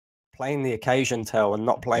playing the occasion, Tell, and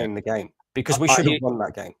not playing the game, because we should have won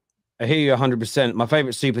that game. I hear you 100%. My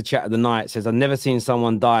favorite super chat of the night says, "I've never seen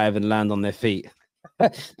someone dive and land on their feet."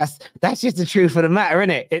 that's just the truth of the matter,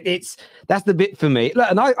 isn't it? That's the bit for me. Look,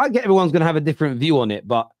 and I get everyone's going to have a different view on it,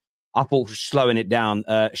 but I thought slowing it down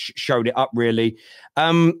showed it up really.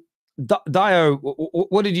 Dio,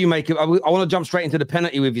 what did you make of? I want to jump straight into the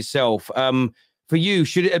penalty with yourself. For you,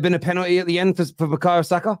 should it have been a penalty at the end for Bukayo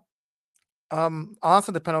Saka? I'll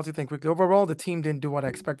answer the penalty thing quickly. Overall, the team didn't do what I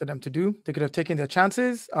expected them to do. They could have taken their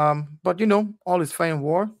chances. But you know, all is fair in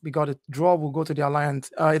war. We got a draw. We'll go to the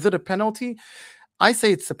Alliance. Is it a penalty? I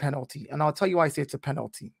say it's a penalty, and I'll tell you why I say it's a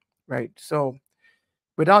penalty. Right. So,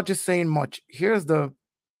 without just saying much, here's the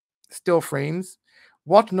still frames.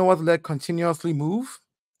 Watch Noah's leg continuously move.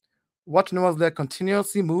 Watch Noah's leg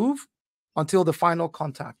continuously move until the final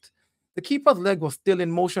contact. The keeper's leg was still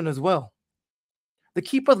in motion as well. The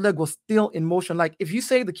keeper's leg was still in motion. Like if you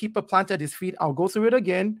say the keeper planted his feet, I'll go through it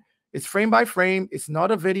again. It's frame by frame. It's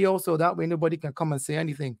not a video, so that way nobody can come and say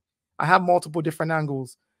anything. I have multiple different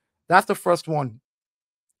angles. That's the first one.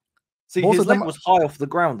 See, his leg was high off the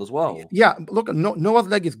ground as well. Yeah, look, Noah's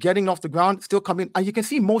leg is getting off the ground, still coming. And you can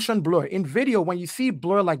see motion blur. In video, when you see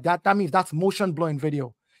blur like that, that means that's motion blur in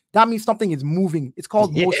video. That means something is moving. It's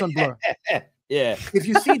called motion blur. Yeah. If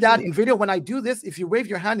you see that in video, when I do this, if you wave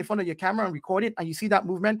your hand in front of your camera and record it and you see that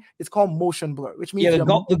movement, it's called motion blur, which means the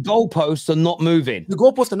goalposts are not moving. The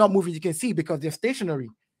goalposts are not moving. You can see because they're stationary.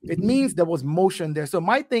 It means there was motion there. So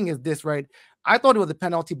my thing is this, right? I thought it was a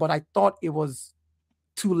penalty, but I thought it was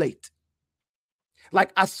too late.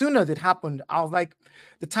 Like as soon as it happened, I was like,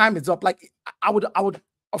 the time is up. Like I would,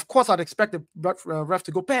 of course, I'd expect the ref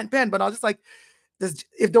to go pen, but I was just like,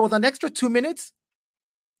 if there was an extra 2 minutes,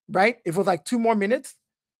 right? If it was like 2 more minutes,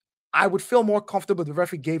 I would feel more comfortable the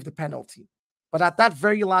referee gave the penalty. But at that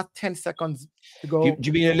very last 10 seconds to go. Do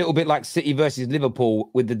you mean a little bit like City versus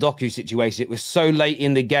Liverpool with the Doku situation? It was so late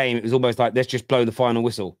in the game, it was almost like, let's just blow the final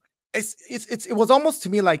whistle. It was almost to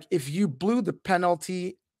me like if you blew the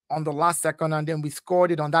penalty on the last second and then we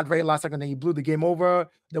scored it on that very last second and you blew the game over,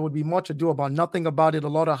 there would be much ado about nothing about it, a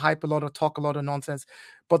lot of hype, a lot of talk, a lot of nonsense.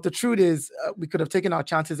 But the truth is we could have taken our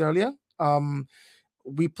chances earlier. I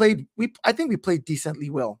think we played decently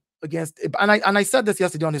well against, and I said this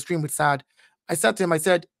yesterday on the stream with Sad. I said to him, I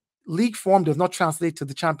said, league form does not translate to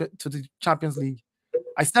the Champions League.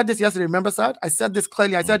 I said this yesterday, remember, Sad? I said this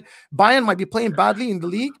clearly. I said Bayern might be playing badly in the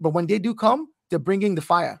league, but when they do come, they're bringing the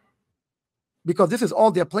fire. Because this is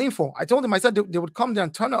all they're playing for. I told him, I said they would come there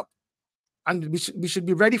and turn up. And we should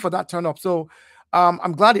be ready for that turn up. So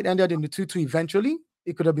I'm glad it ended in the 2-2 eventually.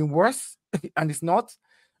 It could have been worse, and it's not.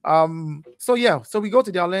 So yeah, so we go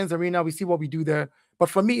to the Allianz Arena, we see what we do there. But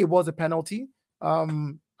for me, it was a penalty.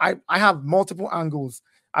 I have multiple angles.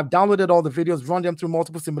 I've downloaded all the videos, run them through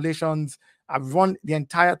multiple simulations. I've run the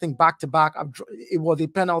entire thing back to back. It was a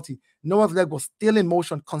penalty. Noah's leg was still in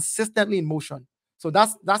motion, consistently in motion. So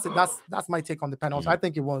that's my take on the penalty. I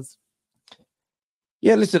think it was.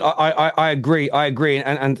 Yeah, listen, I agree,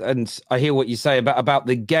 and I hear what you say about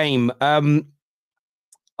the game. I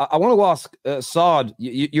want to ask Saad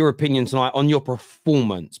your opinion tonight on your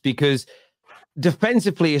performance, because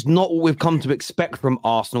defensively it's not what we've come to expect from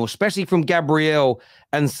Arsenal, especially from Gabriel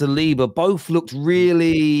and Saliba. Both looked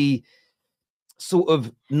really sort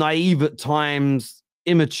of naive at times,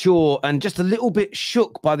 immature, and just a little bit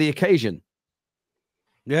shook by the occasion.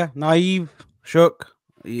 Yeah, naive, shook.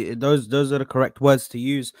 Those are the correct words to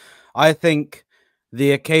use. I think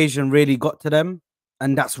the occasion really got to them,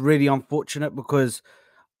 and that's really unfortunate because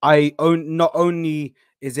not only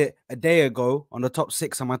is it a day ago on the top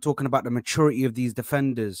 6, am I talking about the maturity of these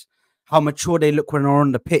defenders, how mature they look when they're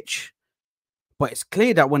on the pitch, but it's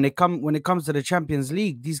clear that when it comes to the Champions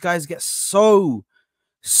League, these guys get so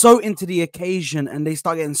into the occasion and they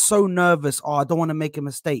start getting so nervous. Oh, I don't want to make a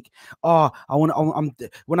mistake. Oh,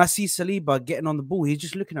 when I see Saliba getting on the ball, he's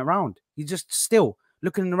just looking around. He's just still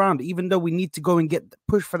looking around. Even though we need to go and get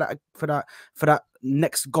push for that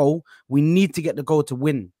next goal, we need to get the goal to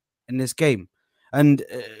win in this game. And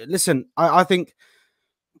listen, I think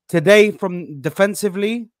today from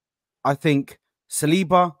defensively, I think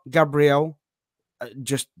Saliba, Gabriel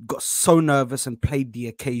just got so nervous and played the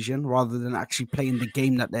occasion rather than actually playing the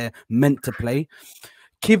game that they're meant to play.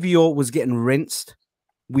 Kivior was getting rinsed.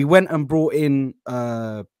 We went and brought in,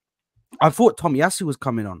 I thought Tomiyasu was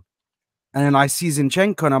coming on. And then I see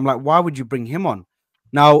Zinchenko and I'm like, why would you bring him on?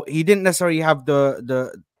 Now, he didn't necessarily have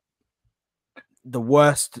the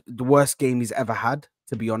worst game he's ever had,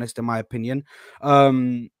 to be honest, in my opinion.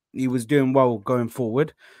 He was doing well going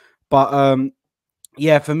forward. But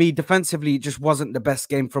yeah, for me, defensively, it just wasn't the best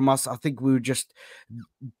game from us. I think we were just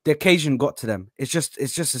the occasion got to them. It's just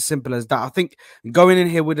as simple as that. I think going in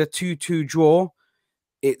here with a 2-2 draw,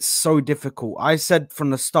 it's so difficult. I said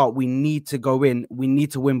from the start, we need to go in. We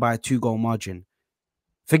need to win by a 2-goal margin.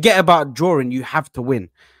 Forget about drawing. You have to win.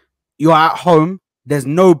 You're at home. There's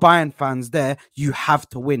no Bayern fans there. You have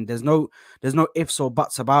to win. There's no ifs or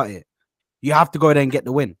buts about it. You have to go there and get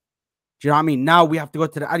the win. Do you know what I mean? Now we have to go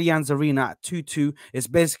to the Allianz Arena at 2-2. It's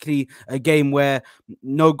basically a game where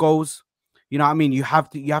no goals. You know what I mean? You have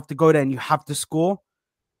to go there and you have to score.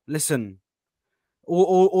 Listen,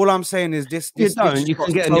 all I'm saying is this. You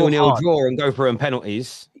can get a 0-0 draw and go for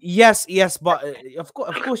penalties. Yes, but of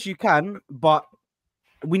course you can. But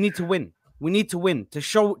we need to win. We need to win to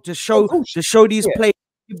show these players,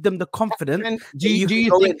 give them the confidence. And do you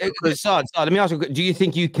think, Sard, let me ask you, do you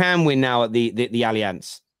think you can win now at the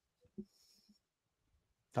Allianz?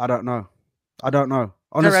 I don't know. Terry,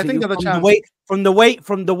 Honestly, I think from the way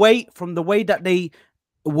that they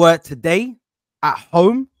were today at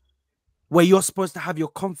home, where you're supposed to have your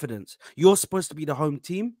confidence, you're supposed to be the home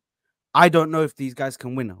team. I don't know if these guys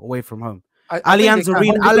can win away from home. Allianz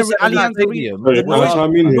Arena.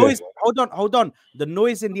 Hold on. The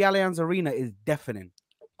noise in the Allianz Arena is deafening.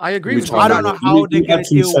 I agree with you. I don't know how they're going to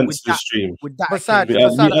deal with that. But Sad, add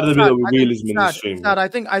a bit of realism in the stream. Sad, I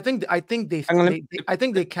think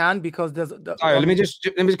they can because there's. Let me just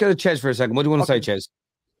go to Ches for a second. What do you want to say, Ches?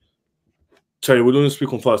 Terry, we're going to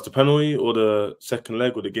speak on first, the penalty or the second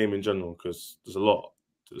leg or the game in general, because there's a lot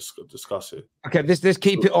to discuss here. Okay, let's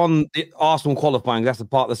keep it on the Arsenal qualifying. That's the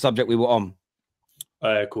part of the subject we were on.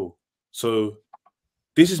 All right, cool. So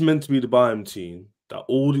this is meant to be the Bayern team that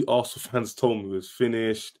all the Arsenal fans told me was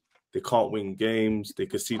finished. They can't win games. They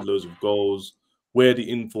concede loads of goals. We're the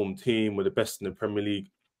informed team. We're the best in the Premier League.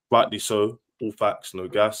 Rightly so. All facts, no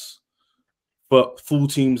gas. But full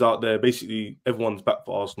teams out there, basically everyone's back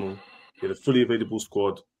for Arsenal. They had a fully available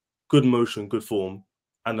squad, good motion, good form,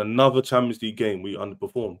 and another Champions League game we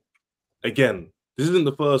underperformed. Again, this isn't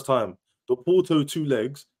the first time. The Porto 2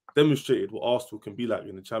 legs demonstrated what Arsenal can be like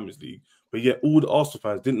in the Champions League, but yet all the Arsenal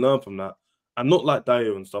fans didn't learn from that. And not like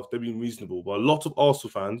Dio and stuff, they've been reasonable, but a lot of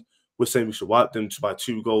Arsenal fans were saying we should wipe them by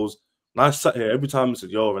 2 goals. And I sat here every time and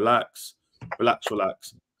said, yo, relax.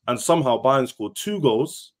 And somehow Bayern scored 2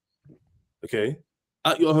 goals, okay,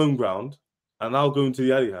 at your home ground, and now going to the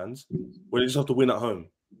Allianz, where they just have to win at home,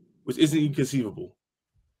 which isn't inconceivable.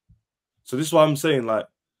 So this is why I'm saying, like,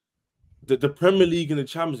 the Premier League and the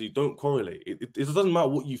Champions League don't correlate. It doesn't matter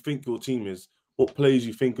what you think your team is, what players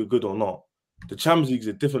you think are good or not. The Champions League is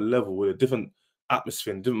a different level with a different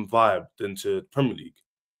atmosphere and different vibe than to the Premier League.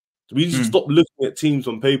 So we just stop looking at teams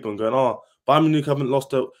on paper and going, Bayern Munich haven't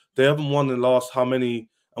lost out. They haven't won in the last how many,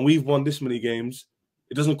 and we've won this many games.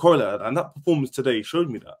 It doesn't correlate. And that performance today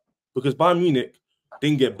showed me that. Because Bayern Munich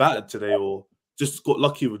didn't get battered today or just got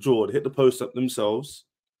lucky with a draw. They hit the post up themselves.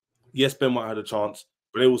 Yes, Ben White had a chance,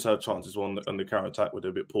 but they also had chances on the counter-attack where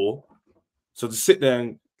they're a bit poor. So to sit there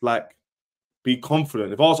and, like, be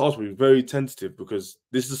confident. If I was Arsenal, be very tentative because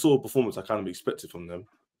this is the sort of performance I kind of expected from them.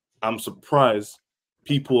 I'm surprised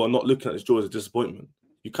people are not looking at this draw as a disappointment.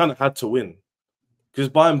 You kind of had to win because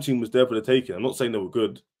Bayern team was there for the taking. I'm not saying they were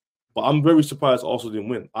good, but I'm very surprised Arsenal didn't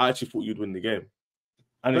win. I actually thought you'd win the game.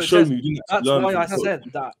 And it showed me you didn't that's learn. Why I said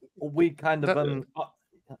that we kind of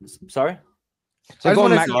sorry. So go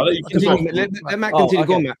on, Matt. Let Matt continue.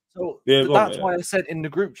 Go on, Matt. So that's why I said in the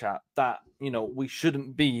group chat that we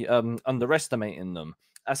shouldn't be underestimating them.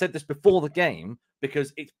 I said this before the game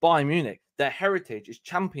because it's Bayern Munich. Their heritage is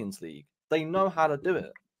Champions League. They know how to do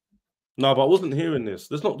it. No, but I wasn't hearing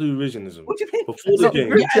this. Let's not do revisionism. What do you mean? Before the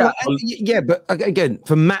game. Yeah, but again,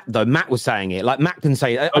 for Matt though, Matt was saying it. Like Matt can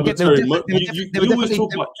say it. You always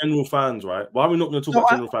talk about general fans, right? Why are we not going to talk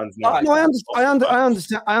about general fans now? No, I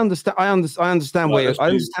understand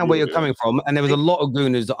where you're coming from. And there was a lot of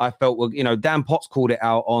gooners that I felt were, Dan Potts called it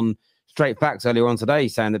out on Straight Facts earlier on today,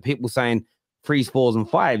 saying that people saying 3s, 4s, and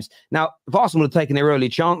 5s. Now, if Arsenal had taken their early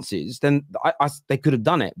chances, then they could have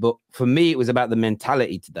done it. But for me, it was about the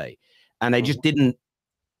mentality today. And they just didn't.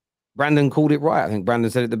 Brandon called it right. I think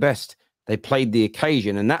Brandon said it the best. They played the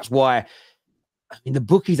occasion. And that's why the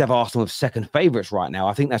bookies have Arsenal as second favourites right now.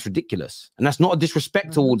 I think that's ridiculous. And that's not a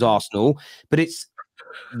disrespect towards Arsenal, but it's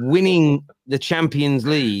winning the Champions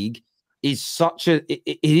League is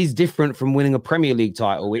it is different from winning a Premier League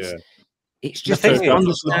title. It's just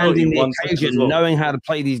understanding the occasion, knowing how to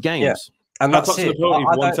play these games. Yeah. And that's it.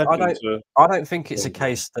 I don't think it's a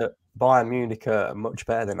case that Bayern Munich are much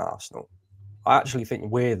better than Arsenal. I actually think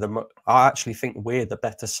we're the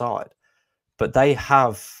better side, but they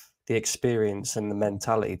have the experience and the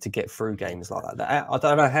mentality to get through games like that. I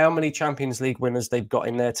don't know how many Champions League winners they've got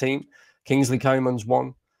in their team. Kingsley Coman's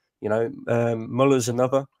one, you know, Muller's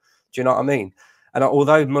another. Do you know what I mean? And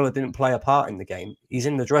although Muller didn't play a part in the game, he's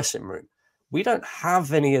in the dressing room. We don't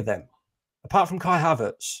have any of them, apart from Kai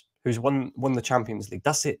Havertz, who's won the Champions League.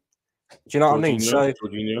 That's it. Do you know what I mean? So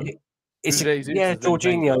it's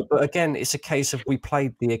Jorginho. But again, it's a case of we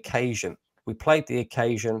played the occasion. We played the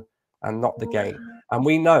occasion and not the game. And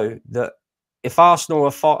we know that if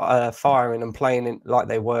Arsenal are firing and playing in, like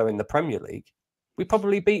they were in the Premier League, we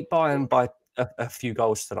probably beat Bayern by a few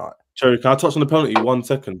goals tonight. Cherry, can I touch on the penalty 1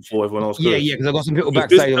 second before everyone else goes? Yeah, because I've got some people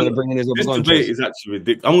backstage who are bringing this up. This debate is actually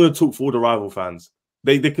ridiculous. I'm going to talk for all the rival fans.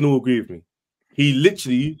 They can all agree with me. He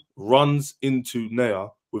literally runs into Neuer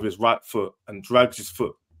with his right foot and drags his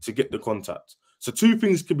foot to get the contact. So 2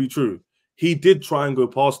 things could be true. He did try and go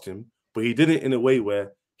past him, but he did it in a way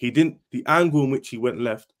where he didn't. The angle in which he went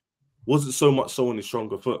left wasn't so much so on his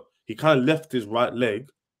stronger foot. He kind of left his right leg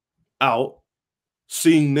out,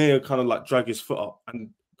 seeing Neuer kind of like drag his foot up and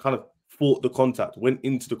kind of fought the contact, went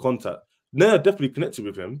into the contact. Neuer definitely connected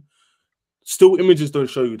with him. Still images don't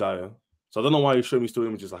show you Dyer. So I don't know why you show me still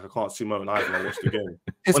images. Like I can't see my own eyes when I watch the game.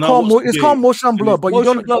 It's called motion blur, but you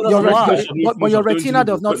don't. Your retina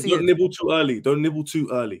does not see it. Don't nibble too early. Don't nibble too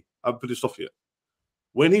early. I'll put this off yet.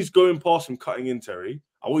 When he's going past him, cutting in, Terry,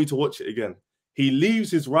 I want you to watch it again. He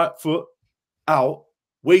leaves his right foot out,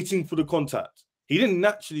 waiting for the contact. He didn't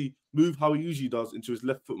naturally move how he usually does into his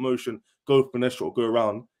left foot motion, go finesse or go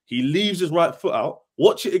around. He leaves his right foot out.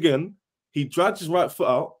 Watch it again. He drags his right foot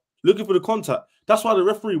out, looking for the contact. That's why the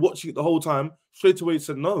referee watching it the whole time straight away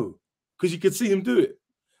said no, because you could see him do it.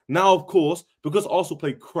 Now, of course, because Arsenal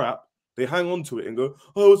play crap, they hang on to it and go,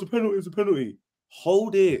 "Oh, it's a penalty. It's a penalty."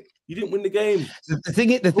 Hold it. You didn't win the game. The thing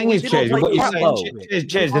is, Ches, what you're saying,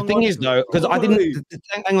 Ches, the thing is, though, because I didn't.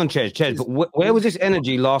 Hang on, Ches, but where was this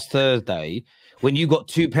energy last Thursday when you got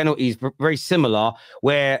 2 penalties very similar,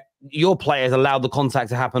 where your players allowed the contact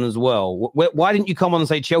to happen as well? Why didn't you come on and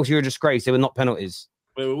say Chelsea are a disgrace? They were not penalties.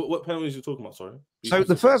 Wait, what penalties are you talking about? Sorry. So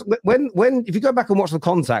the first, when if you go back and watch the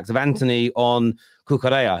contact of Anthony on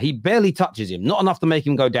Cucurella, he barely touches him, not enough to make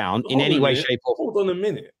him go down in any way, shape, or form. Hold on a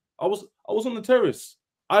minute. I was on the terrace.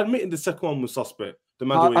 I admitted the second one was suspect. The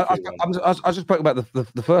I just spoke about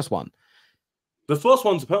the first one. The first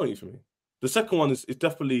one's a penalty for me. The second one is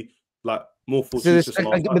definitely like more fortuitous.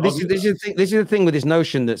 But this is the thing with this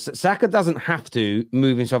notion that Saka doesn't have to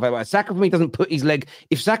move himself out. Saka for me doesn't put his leg.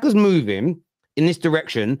 If Saka's moving in this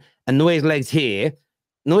direction and Neuer's legs here,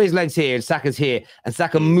 and Saka's here, and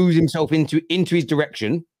Saka moves himself into his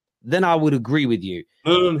direction, then I would agree with you.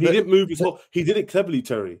 No, he didn't move his whole. He did it cleverly,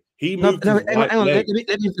 Terry. He moved. Hang on.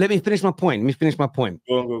 Let me finish my point.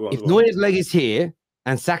 Go on, if Neuer's leg is here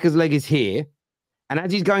and Saka's leg is here, and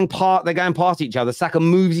as he's they're going past each other, Saka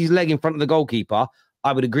moves his leg in front of the goalkeeper,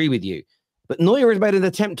 I would agree with you. But Neuer has made an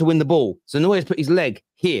attempt to win the ball, so Neuer's put his leg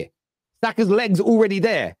here. Saka's leg's already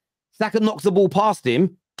there. Saka knocks the ball past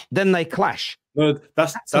him, then they clash. No,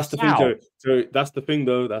 that's the thing, Terry. That's the thing,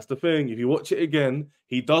 though. That's the thing. If you watch it again,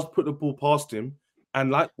 he does put the ball past him,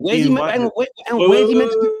 and like where's he meant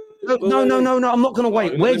to? No, I'm not going to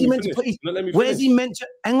wait. Where's he meant to put his? Where's he meant to?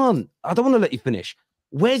 Hang on, I don't want to let you finish.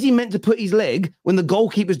 Where's he meant to put his leg when the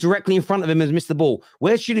goalkeeper's directly in front of him has missed the ball?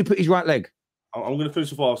 Where should he put his right leg? I'm going to finish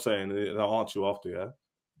with what I was saying, and I'll answer you after. Yeah,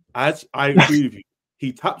 as I agree with you,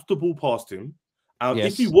 he taps the ball past him. And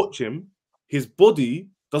if you watch him, his body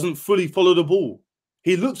doesn't fully follow the ball.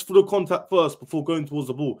 He looks for the contact first before going towards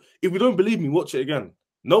the ball. If you don't believe me, watch it again.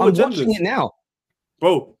 No, I'm watching it now,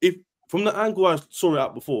 bro. If from the angle I saw it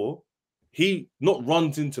out before, he not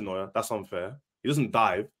runs into Neuer. That's unfair. He doesn't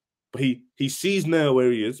dive, but he sees Neuer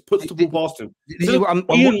where he is, puts the ball past him. I'm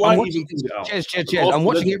watching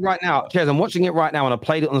it right now. Cheers, I'm watching it right now, and I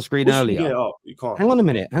played it on the screen earlier. You can't. Hang on a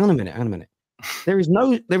minute. There is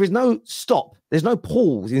no stop. There's no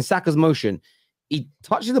pause in Saka's motion. He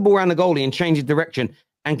touches the ball around the goalie and changes direction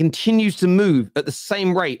and continues to move at the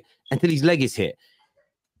same rate until his leg is hit.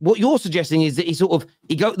 What you're suggesting is that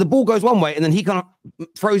the ball goes one way and then he kind of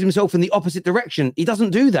throws himself in the opposite direction. He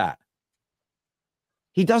doesn't do that.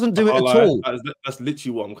 He doesn't do it at all. That's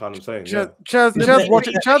literally what I'm kind of saying. Chaz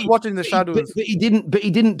watching the shadows. But he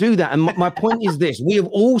didn't do that. And my point is this: we have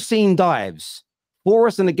all seen dives for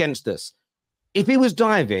us and against us. If he was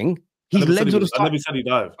diving, his legs would have started. I never said he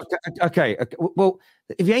dived. Okay. Well,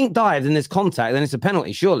 if he ain't dived and there's contact, then it's a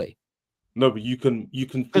penalty, surely. No, but you can.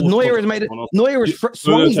 Because Neuer has made it. Neuer has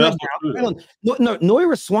swung his leg round. Hang on. No, Neuer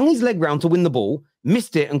has swung his leg round to win the ball,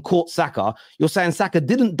 missed it, and caught Saka. You're saying Saka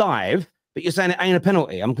didn't dive but you're saying it ain't a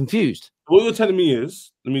penalty. I'm confused. What you're telling me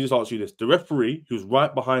is, let me just ask you this: the referee, who's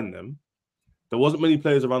right behind them, there wasn't many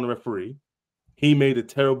players around the referee. He made a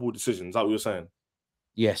terrible decision. Is that what you're saying?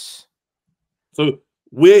 Yes. So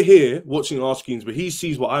we're here watching our screens, but he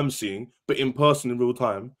sees what I'm seeing, but in person in real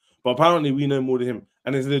time. But apparently, we know more than him,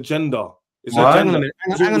 and it's an agenda. It's an Hang on agenda. a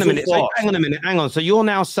minute. Hang on a minute. Hang on. So you're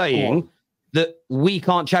now saying that we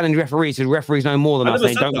can't challenge referees because referees know more than us.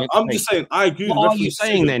 I'm just saying I agree. What are you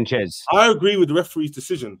saying then, Ches? I agree with the referee's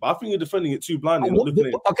decision, but I think you're defending it too blindly.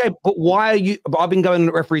 Okay, but why are you? I've been going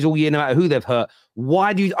at referees all year, no matter who they've hurt.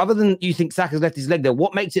 Why do you? Other than you think Saka's left his leg there,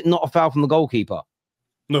 what makes it not a foul from the goalkeeper?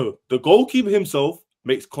 No, the goalkeeper himself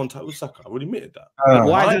makes contact with Saka. I already admitted that.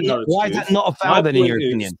 Why is that not a foul then, in your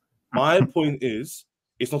opinion? My point is,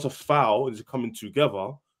 it's not a foul. It's coming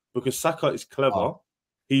together because Saka is clever. Oh.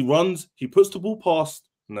 He runs, he puts the ball past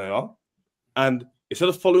Neuer, and instead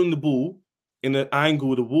of following the ball in the angle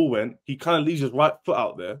where the ball went, he kind of leaves his right foot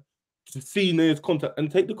out there to see Neuer's contact and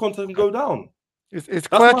take the contact and go down. It's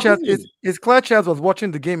clear Chaz was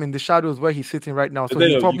watching the game in the shadows where he's sitting right now. So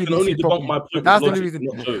he probably can only debunk my point. That's the only reason.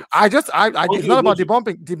 It's not about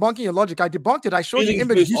debunking your logic. I debunked it. I showed you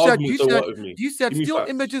images. You said still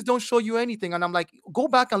images don't show you anything. And I'm like, go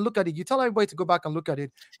back and look at it. You tell everybody to go back and look at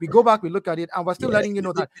it. We go back, we look at it, and we're still letting you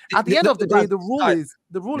know that at the end of the day, the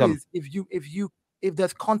rule is if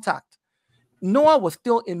there's contact, Noah was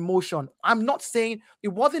still in motion. I'm not saying it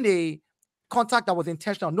wasn't a contact that was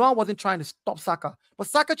intentional. Noah wasn't trying to stop Saka, but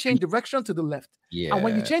Saka changed direction to the left. Yeah. And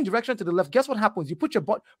when you change direction to the left, guess what happens? You put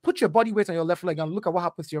your body weight on your left leg and look at what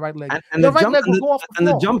happens to your right leg. And your right leg will go off the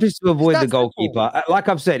floor. The jump is to avoid the goalkeeper. Like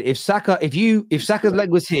I've said, if Saka's leg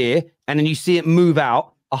was here and then you see it move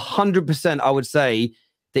out, 100% I would say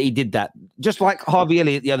that he did that. Just like Harvey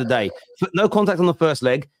Elliott the other day. No contact on the first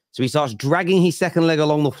leg. So he starts dragging his second leg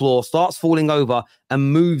along the floor, starts falling over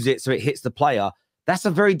and moves it so it hits the player. That's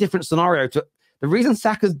a very different scenario. To the reason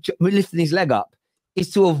Saka's lifting his leg up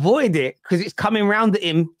is to avoid it because it's coming round at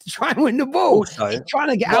him to try and win the ball. Also, he's trying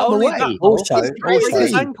to get out of the way. Also,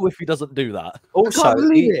 his ankle if he doesn't do that. Also, I can't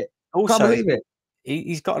believe it. Can't believe it.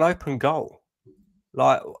 He's got an open goal.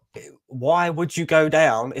 Like, why would you go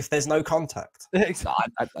down if there's no contact? I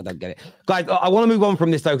don't get it, guys. I want to move on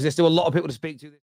from this though because there's still a lot of people to speak to.